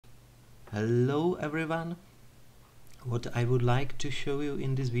Hello everyone! What I would like to show you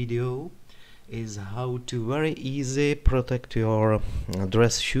in this video is how to very easy protect your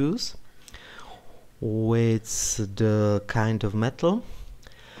dress shoes with the kind of metal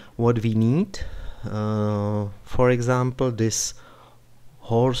what we need. For example, this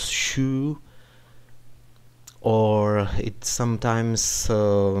horseshoe, or it's sometimes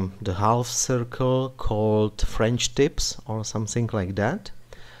the half circle called French tips or something like that.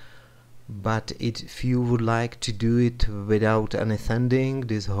 But if you would like to do it without any sanding,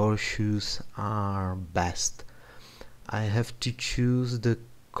 these horseshoes are best. I have to choose the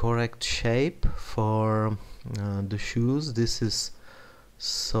correct shape for the shoes. This is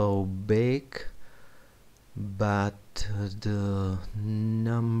so big, but the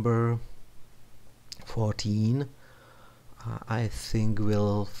number 14 I think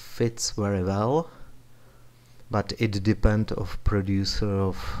will fit very well. But it depends of producer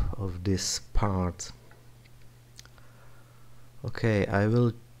of this part. Okay, I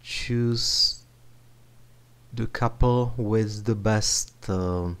will choose the couple with the best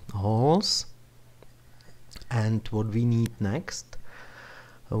holes. And what we need next,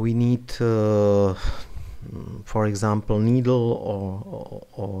 we need for example needle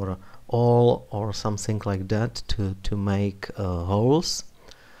or awl or something like that to make holes,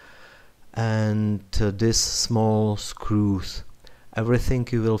 and this small screws. Everything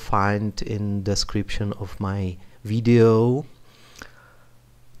you will find in description of my video.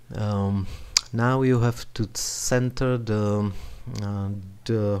 Now you have to center the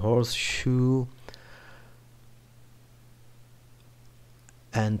horseshoe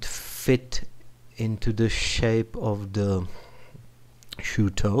and fit into the shape of the shoe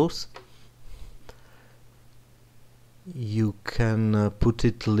toes. You can put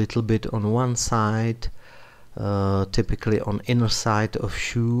it a little bit on one side, typically on inner side of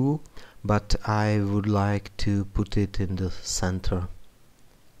shoe, but I would like to put it in the center.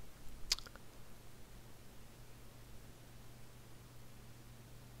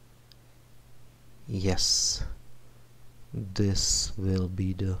 Yes, this will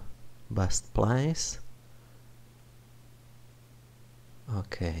be the best place.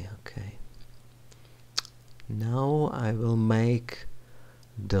 Okay. Now I will make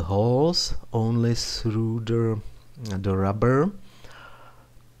the holes only through the rubber,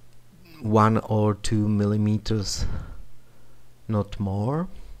 1 or 2 millimeters, not more,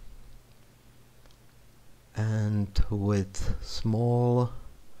 and with small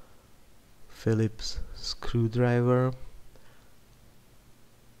Phillips screwdriver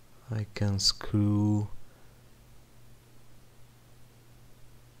I can screw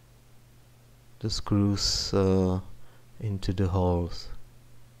the screws into the holes.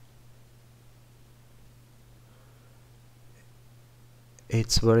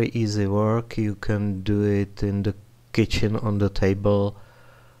 It's very easy work. You can do it in the kitchen on the table,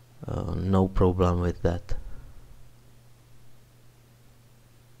 no problem with that.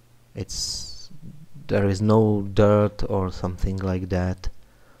 There is no dirt or something like that.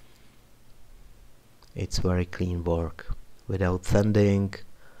 It's very clean work without sanding.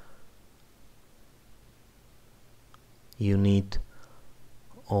 You need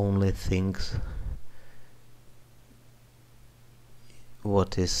only things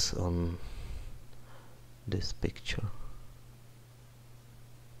what is on this picture.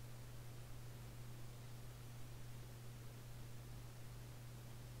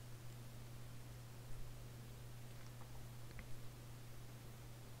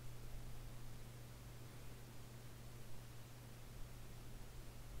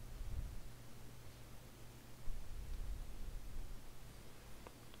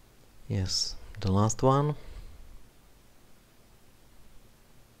 Yes, the last one.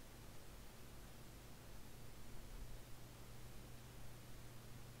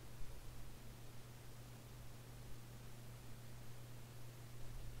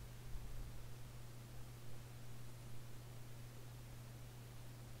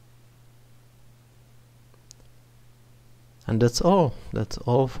 And that's all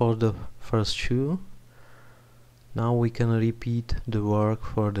for the first shoe. Now we can repeat the work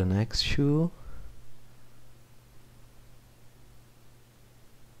for the next shoe.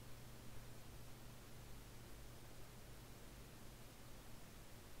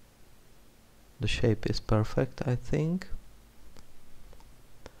 The shape is perfect, I think.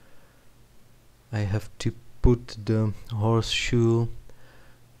 I have to put the horseshoe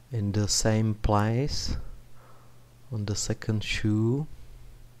in the same place on the second shoe.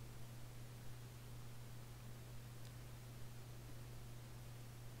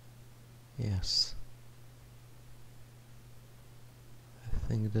 Yes, I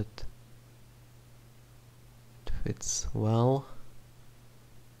think that fits well.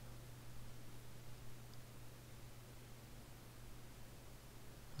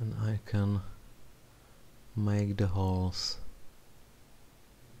 And I can make the holes.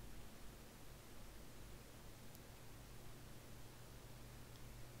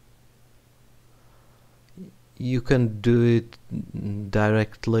 You can do it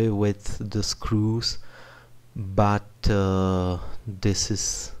directly with the screws, but this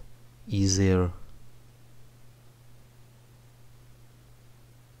is easier.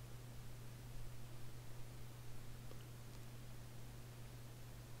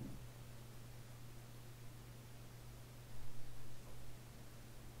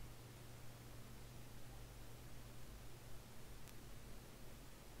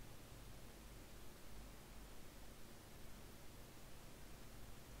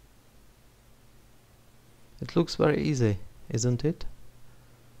 It looks very easy, isn't it?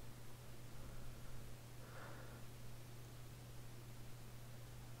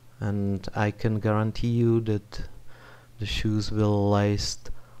 And I can guarantee you that the shoes will last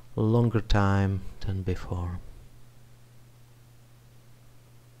a longer time than before.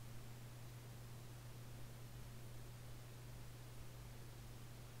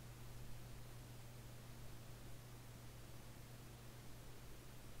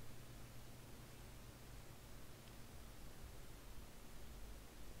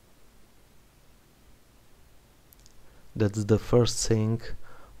 That's the first thing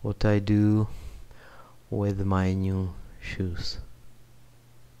what I do with my new shoes.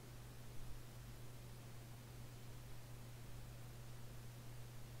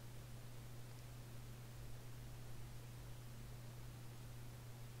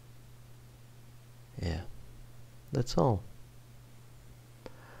 Yeah, that's all.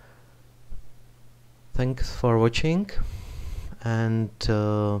 Thanks for watching, and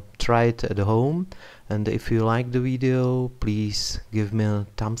try it at home, and if you like the video, please give me a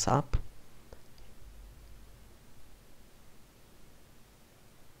thumbs up.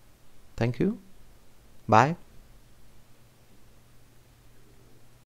 Thank you. Bye.